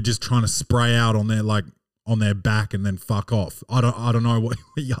 or if you're just trying to spray out on their back and then fuck off. I don't know what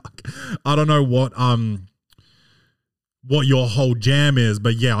yuck. I don't know what your whole jam is,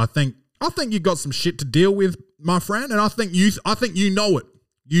 but yeah, I think you got some shit to deal with, my friend, and I think you know it.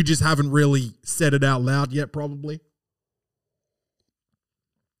 You just haven't really said it out loud yet, probably.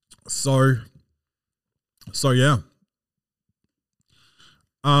 So yeah.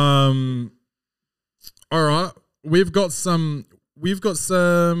 All right. We've got some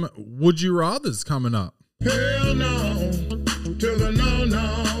would you rathers coming up. Hell no, to the no,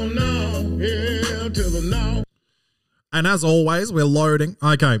 no, no, hell to the no. And as always, we're loading.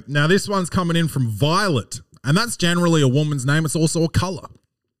 Okay, now this one's coming in from Violet, and that's generally a woman's name. It's also a color.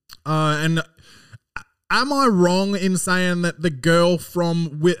 And am I wrong in saying that the girl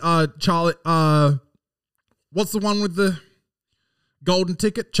from Charlie, what's the one with the golden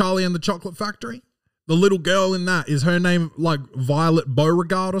ticket, Charlie and the Chocolate Factory? The little girl in that, is her name like Violet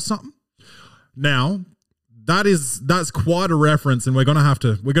Beauregard or something? Now, that's quite a reference, and we're gonna have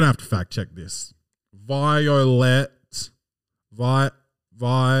to fact check this. Violet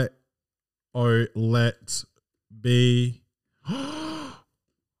B.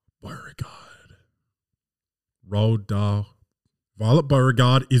 Beauregard. Roald Dahl. Violet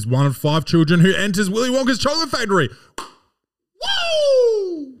Beauregard is one of 5 children who enters Willy Wonka's Chocolate Factory.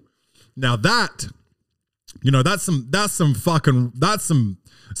 Woo! Now that, you know, that's some pop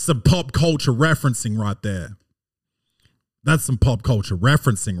culture referencing right there. That's some pop culture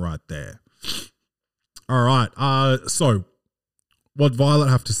referencing right there. All right. So what Violet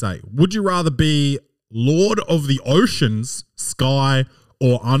have to say? Would you rather be Lord of the Oceans, Sky,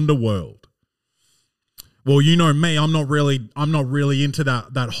 or Underworld? Well, you know me, I'm not really into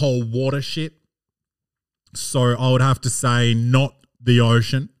that whole water shit. So I would have to say not the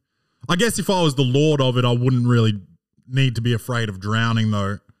ocean. I guess if I was the lord of it, I wouldn't really need to be afraid of drowning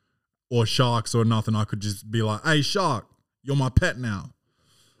though, or sharks or nothing. I could just be like, hey shark, you're my pet now.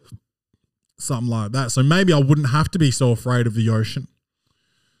 Something like that. So maybe I wouldn't have to be so afraid of the ocean.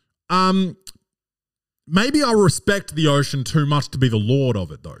 Maybe I respect the ocean too much to be the lord of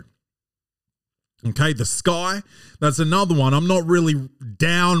it though. Okay, the sky, that's another one. I'm not really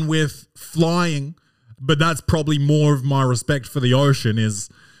down with flying, but that's probably more of my respect for the ocean is,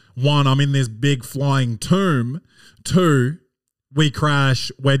 1, I'm in this big flying tomb. 2, we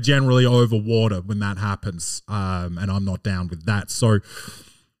crash, we're generally over water when that happens, and I'm not down with that. So,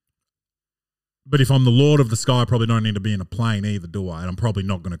 but if I'm the lord of the sky, I probably don't need to be in a plane either, do I? And I'm probably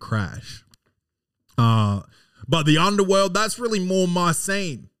not going to crash. But the underworld, that's really more my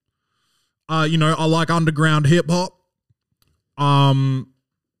scene. You know, I like underground hip hop.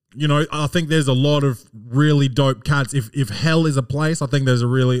 You know, I think there's a lot of really dope cats. If hell is a place, I think there's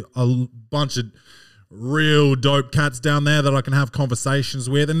a bunch of real dope cats down there that I can have conversations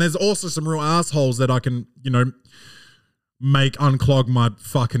with. And there's also some real assholes that I can, you know, make unclog my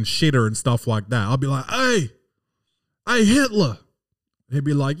fucking shitter and stuff like that. I'll be like, hey Hitler. He'd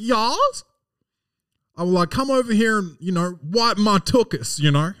be like, yas? I'm like, come over here and, you know, wipe my tuchus,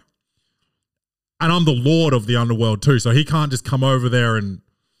 you know? And I'm the lord of the underworld too, so he can't just come over there and,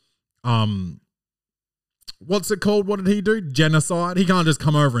 what's it called? What did he do? Genocide? He can't just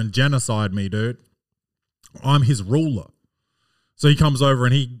come over and genocide me, dude. I'm his ruler. So he comes over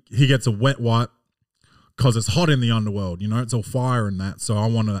and he gets a wet wipe because it's hot in the underworld, you know? It's all fire and that, so I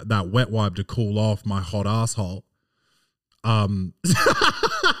want that wet wipe to cool off my hot asshole.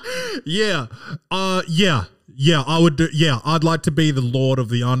 Yeah, I would do. Yeah, I'd like to be the lord of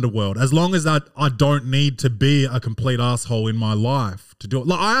the underworld as long as I don't need to be a complete asshole in my life to do it.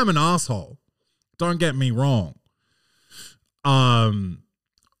 Like, I am an asshole. Don't get me wrong.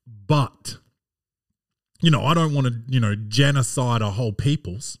 But you know, I don't want to, you know, genocide a whole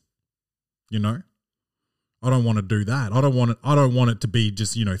peoples. You know, I don't want to do that. I don't want it to be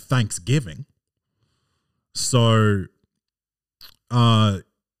just, you know, Thanksgiving. So,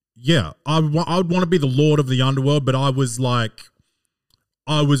 yeah, I would want to be the lord of the underworld, but I was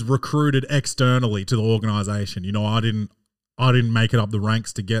recruited externally to the organization. You know, I didn't make it up the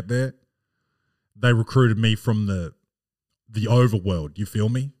ranks to get there. They recruited me from the overworld. You feel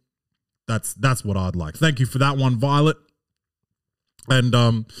me? That's what I'd like. Thank you for that one, Violet. And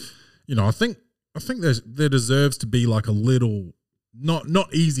you know, I think there deserves to be like a little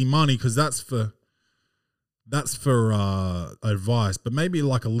not easy money, because that's for That's for advice, but maybe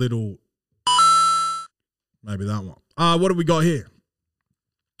like a little, maybe that one. What do we got here?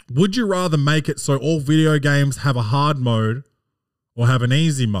 Would you rather make it so all video games have a hard mode or have an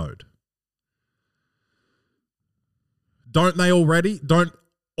easy mode? Don't they already? Don't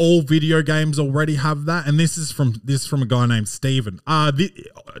all video games already have that? And this is from a guy named Steven.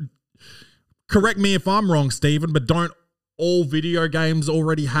 Correct me if I'm wrong, Steven, but don't all video games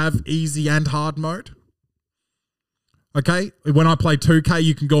already have easy and hard mode? Okay, when I play 2K,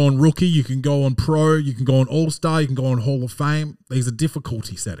 you can go on Rookie, you can go on Pro, you can go on All-Star, you can go on Hall of Fame. These are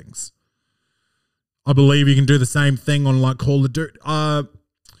difficulty settings. I believe you can do the same thing on like Call of Duty.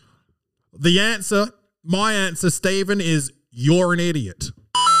 My answer, Stephen, is you're an idiot.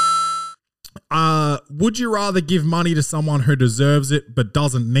 Would you rather give money to someone who deserves it but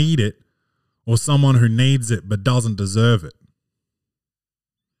doesn't need it, or someone who needs it but doesn't deserve it?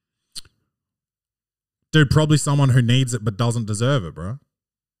 Dude, probably someone who needs it but doesn't deserve it, bro.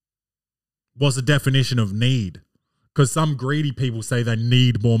 What's the definition of need? Because some greedy people say they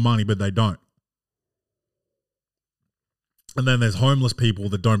need more money, but they don't. And then there's homeless people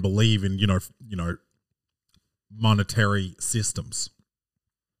that don't believe in, monetary systems.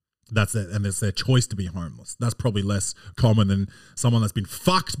 That's it, and it's their choice to be homeless. That's probably less common than someone that's been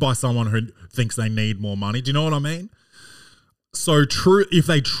fucked by someone who thinks they need more money. Do you know what I mean? So true, if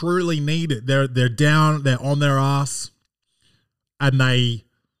they truly need it, they're down, they're on their ass, and they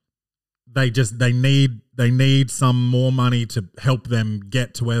need some more money to help them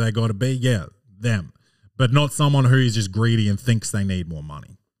get to where they got to be. Yeah, them, but not someone who is just greedy and thinks they need more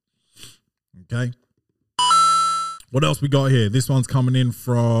money. Okay. What else we got here? This one's coming in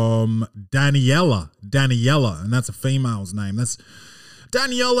from Daniela, and that's a female's name.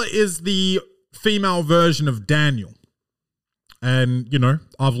 Daniela is the female version of Daniel. And,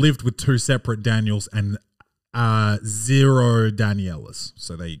 I've lived with 2 separate Daniels and 0 Danielas.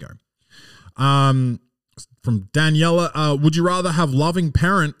 So there you go. From Daniela, would you rather have loving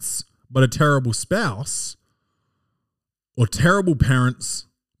parents but a terrible spouse, or terrible parents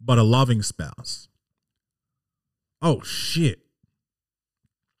but a loving spouse? Oh, shit.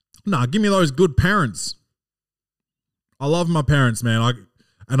 Nah, give me those good parents. I love my parents, man.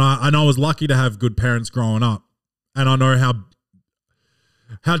 I was lucky to have good parents growing up. And I know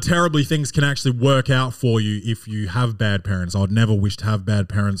how terribly things can actually work out for you if you have bad parents. I'd never wish to have bad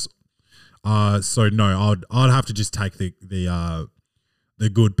parents. So no, I'd have to just take the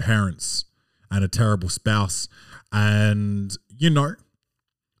good parents and a terrible spouse, and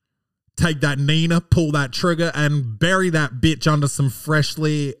take that Nina, pull that trigger, and bury that bitch under some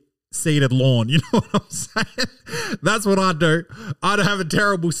freshly seeded lawn. You know what I'm saying? That's what I'd do. I'd have a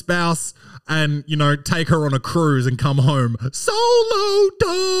terrible spouse and, take her on a cruise and come home solo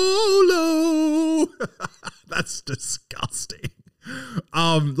dolo. That's disgusting.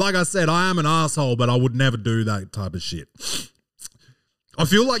 Like I said, I am an asshole, but I would never do that type of shit. I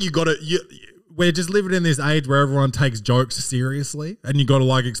feel like we're just living in this age where everyone takes jokes seriously, and you got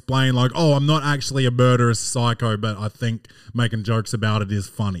to explain oh, I'm not actually a murderous psycho, but I think making jokes about it is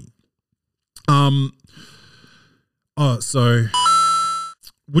funny. So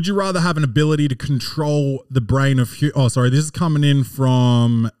would you rather have an ability to control the brain of this is coming in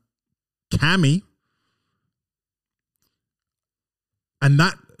from Cammy. And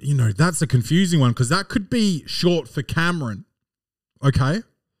that, that's a confusing one, because that could be short for Cameron. Okay.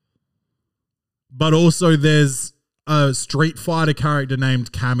 But also there's a Street Fighter character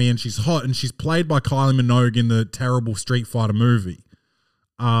named Cammy, and she's hot, and she's played by Kylie Minogue in the terrible Street Fighter movie.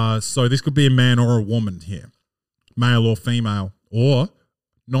 So this could be a man or a woman here, male or female, or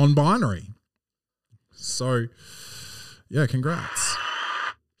non-binary. So, yeah, congrats.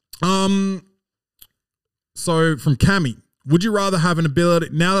 So from Cammy, would you rather have an ability?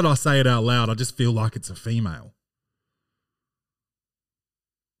 Now that I say it out loud, I just feel like it's a female.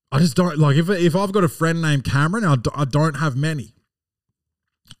 I just don't if I've got a friend named Cameron, I don't have many.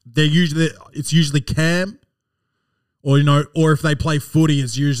 It's usually Cam. Or, or if they play footy,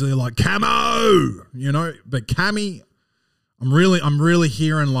 it's usually like Camo, but Cammy, I'm really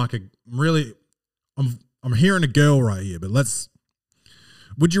hearing I'm hearing a girl right here, but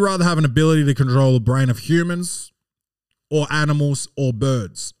would you rather have an ability to control the brain of humans or animals or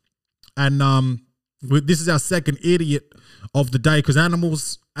birds? And this is our second idiot of the day, because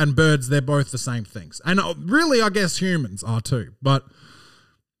animals and birds, they're both the same things. And really, I guess humans are too, but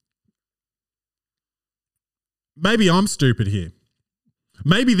maybe I'm stupid here.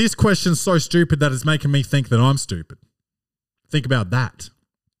 Maybe this question's so stupid that it's making me think that I'm stupid. Think about that.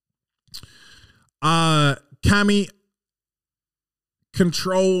 Cammy,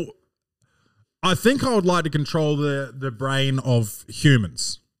 control I think I would like to control the brain of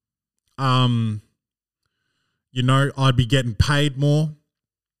humans. You know, I'd be getting paid more.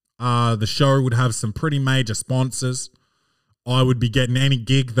 The show would have some pretty major sponsors. I would be getting any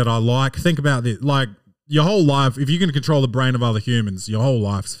gig that I like. Think about this. Like, your whole life, if you can control the brain of other humans, your whole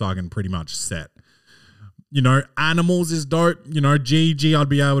life's fucking pretty much set. You know, animals is dope. You know, Gigi, I'd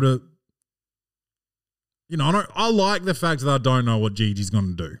be able to, you know, I like the fact that I don't know what Gigi's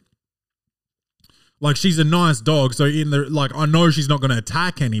going to do. Like, she's a nice dog, so I know she's not going to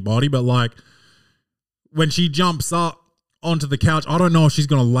attack anybody, but like, when she jumps up onto the couch, I don't know if she's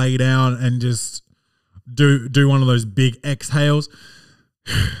going to lay down and just do one of those big exhales,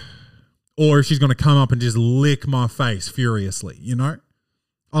 or if she's going to come up and just lick my face furiously, you know?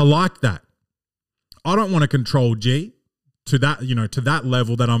 I like that. I don't want to control G to that, you know, to that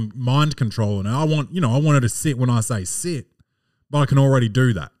level that I'm mind controlling her. I want her to sit when I say sit, but I can already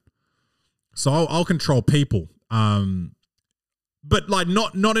do that. So I'll control people. But like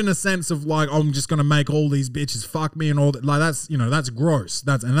not in a sense of like, I'm just going to make all these bitches fuck me and all that. Like, that's, you know, that's gross.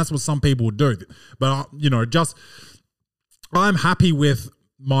 That's what some people would do. But you know, I'm happy with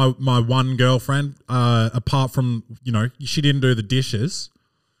my one girlfriend, apart from, you know, she didn't do the dishes,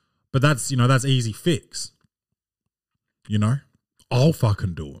 but that's, you know, that's easy fix. You know, I'll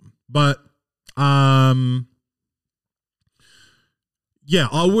fucking do them. But, yeah,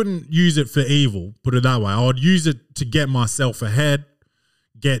 I wouldn't use it for evil, put it that way. I would use it to get myself ahead,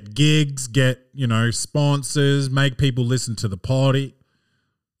 get gigs, get, you know, sponsors, make people listen to the party.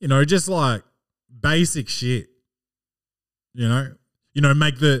 You know, just like basic shit. You know,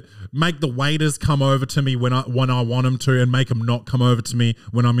 make the waiters come over to me when I want them to, and make them not come over to me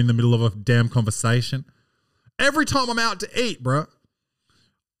when I'm in the middle of a damn conversation. Every time I'm out to eat, bro,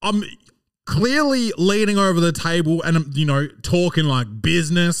 I'm clearly leaning over the table and I'm, you know, talking like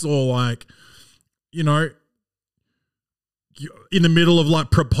business, or like, you know, in the middle of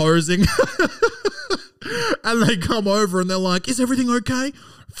like proposing and they come over and they're like, is everything okay?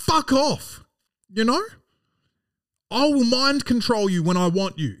 Fuck off. You know, I will mind control you when I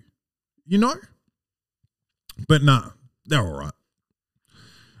want you, you know, but nah, they're all right.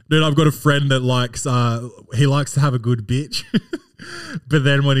 Dude, I've got a friend that likes, he likes to have a good bitch. But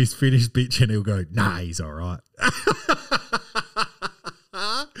then when he's finished bitching, he'll go, nah, he's all right.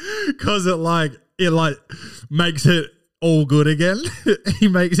 Because it makes it all good again.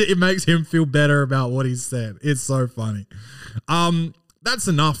 It makes him feel better about what he said. It's so funny. That's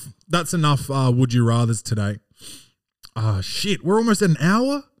enough. That's enough Would You Rathers today. Shit, we're almost at an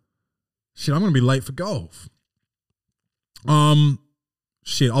hour? Shit, I'm going to be late for golf.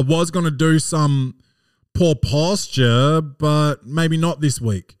 Shit, I was going to do some poor posture, but maybe not this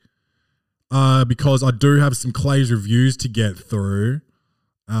week. Because I do have some Clay's reviews to get through.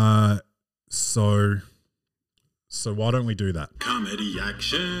 So why don't we do that? Comedy,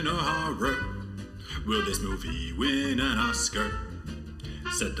 action, or horror? Will this movie win an Oscar?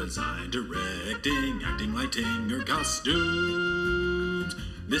 Set design, directing, acting, lighting, or costumes?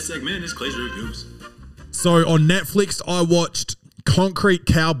 This segment is Clay's reviews. So on Netflix, I watched Concrete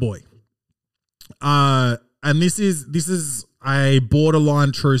Cowboy. And this is a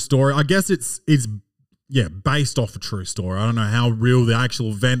borderline true story. I guess it's based off a true story. I don't know how real the actual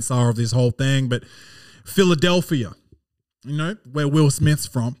events are of this whole thing, but Philadelphia, you know, where Will Smith's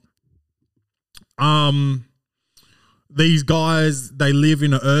from. These guys, they live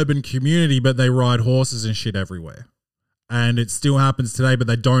in an urban community, but they ride horses and shit everywhere. And it still happens today, but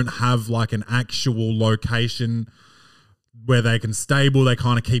they don't have like an actual location where they can stable. They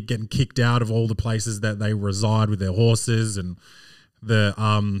kind of keep getting kicked out of all the places that they reside with their horses, and the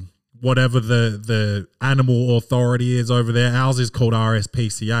whatever the animal authority is over there. Ours is called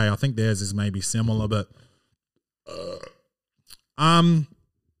RSPCA. I think theirs is maybe similar, but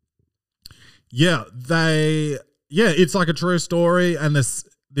it's like a true story. And this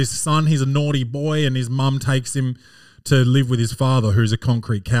son, he's a naughty boy, and his mum takes him to live with his father, who's a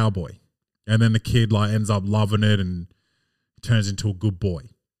concrete cowboy. And then the kid like ends up loving it and turns into a good boy.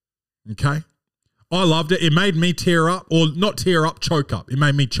 Okay? I loved it. It made me tear up, or not tear up, choke up. It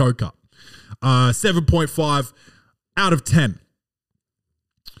made me choke up. 7.5 out of 10.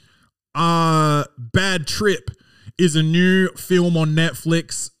 Bad Trip is a new film on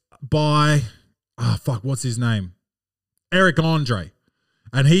Netflix by, what's his name? Eric Andre.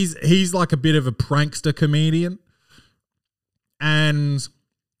 And he's like a bit of a prankster comedian. And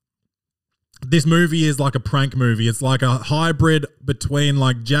this movie is like a prank movie. It's like a hybrid between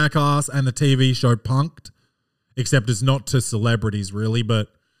like Jackass and the TV show Punk'd, except it's not to celebrities really, but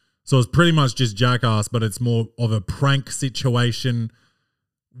so it's pretty much just Jackass, but it's more of a prank situation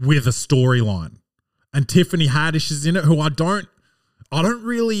with a storyline. And Tiffany Haddish is in it, who I don't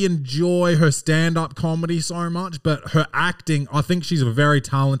really enjoy her stand-up comedy so much, but her acting, I think she's a very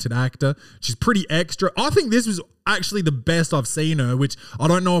talented actor. She's pretty extra. I think this was actually the best I've seen her, which I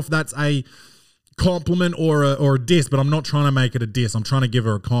don't know if that's a compliment or a diss, but I'm not trying to make it a diss. I'm trying to give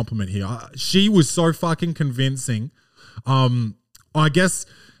her a compliment here. She was so fucking convincing. I guess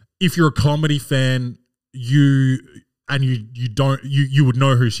if you're a comedy fan, you would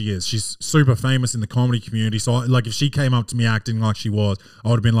know who she is. She's super famous in the comedy community. So like if she came up to me acting like she was, I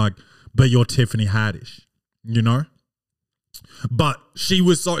would have been like, but you're Tiffany Haddish, you know? But she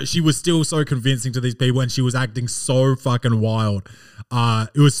was still so convincing to these people, and she was acting so fucking wild.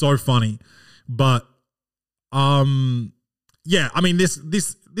 It was so funny. But yeah, I mean this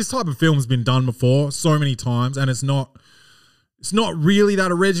type of film has been done before so many times, and it's not really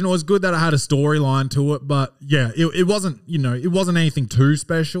that original. It's good that it had a storyline to it, but yeah, it wasn't, it wasn't anything too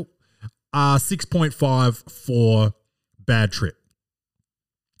special. 6.5 for Bad Trip.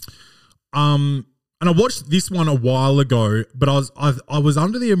 And I watched this one a while ago, but I was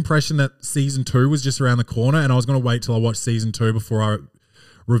under the impression that season 2 was just around the corner, and I was going to wait till I watched season 2 before I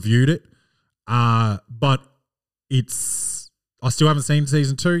reviewed it. But I still haven't seen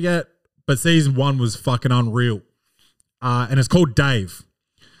season 2 yet, but season 1 was fucking unreal. And it's called Dave,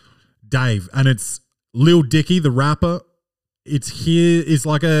 and it's Lil Dicky, the rapper. It's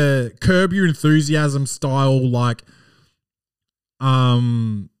like a Curb Your Enthusiasm style, like,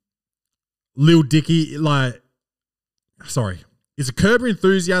 Lil Dicky, it's a Curb Your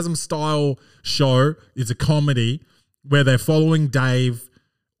Enthusiasm style show. It's a comedy where they're following Dave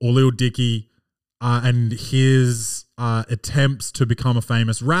or Lil Dicky, and his attempts to become a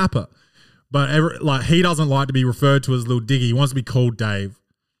famous rapper. But he doesn't like to be referred to as Lil Dicky. He wants to be called Dave.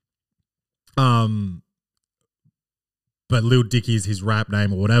 But Lil Dicky is his rap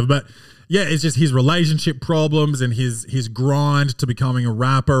name or whatever. But yeah, it's just his relationship problems and his grind to becoming a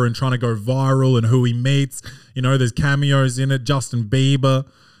rapper and trying to go viral, and who he meets. There's cameos in it. Justin Bieber,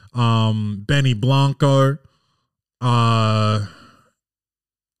 Benny Blanco. I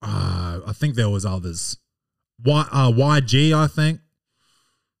think there was others. YG, I think.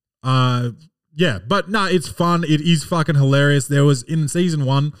 Yeah, but no, it's fun. It is fucking hilarious. There was, in season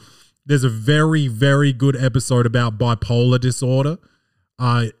 1, there's a very, very good episode about bipolar disorder,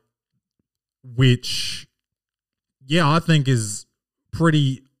 which, yeah, I think is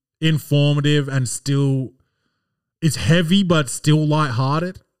pretty informative, and still, it's heavy, but still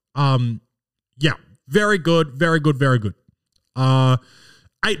lighthearted. Yeah, very good, very good, very good.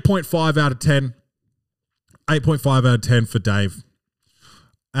 8.5 out of 10. 8.5 out of 10 for Dave.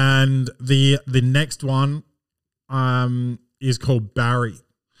 And the next one is called Barry.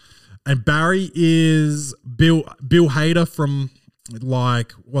 And Barry is Bill Hader from,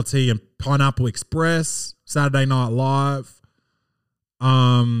 what's he in? Pineapple Express, Saturday Night Live.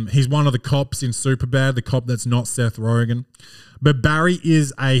 He's one of the cops in Superbad, the cop that's not Seth Rogen. But Barry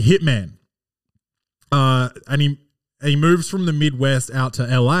is a hitman. And he moves from the Midwest out to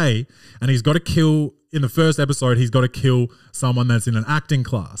LA, and he's got to kill, in the first episode, he's got to kill someone that's in an acting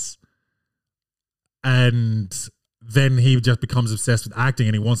class. And then he just becomes obsessed with acting,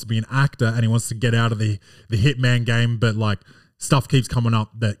 and he wants to be an actor, and he wants to get out of the hitman game, but stuff keeps coming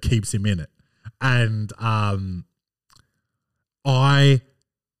up that keeps him in it. And I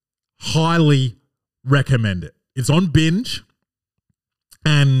highly recommend it. It's on Binge,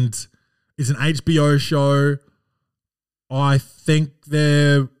 and it's an HBO show. I think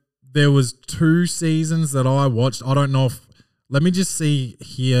there was 2 seasons that I watched. I don't know if, let me just see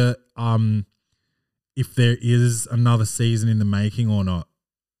here if there is another season in the making or not.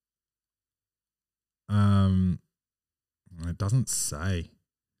 It doesn't say.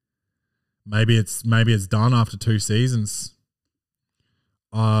 Maybe it's done after 2 seasons.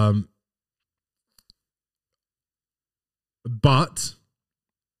 But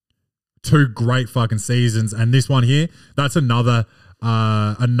 2 great fucking seasons, and this one here, that's another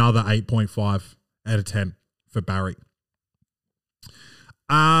 8.5 out of 10 for Barry.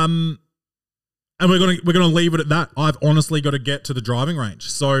 And we're gonna leave it at that. I've honestly got to get to the driving range,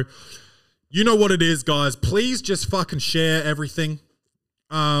 so you know what it is, guys. Please just fucking share everything.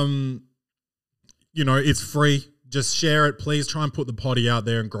 It's free. Just share it. Please try and put the potty out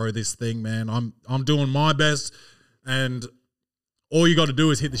there and grow this thing, man. I'm doing my best, and all you got to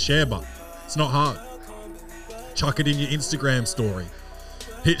do is hit the share button. It's not hard. Chuck it in your Instagram story.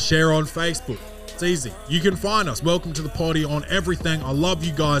 Hit share on Facebook. It's easy. You can find us. Welcome to the potty on everything. I love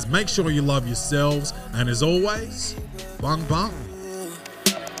you guys. Make sure you love yourselves. And as always, bung bung.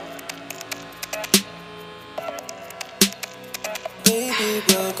 Baby,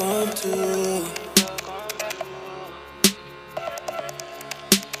 welcome to.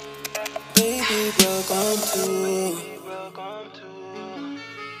 Baby, welcome to.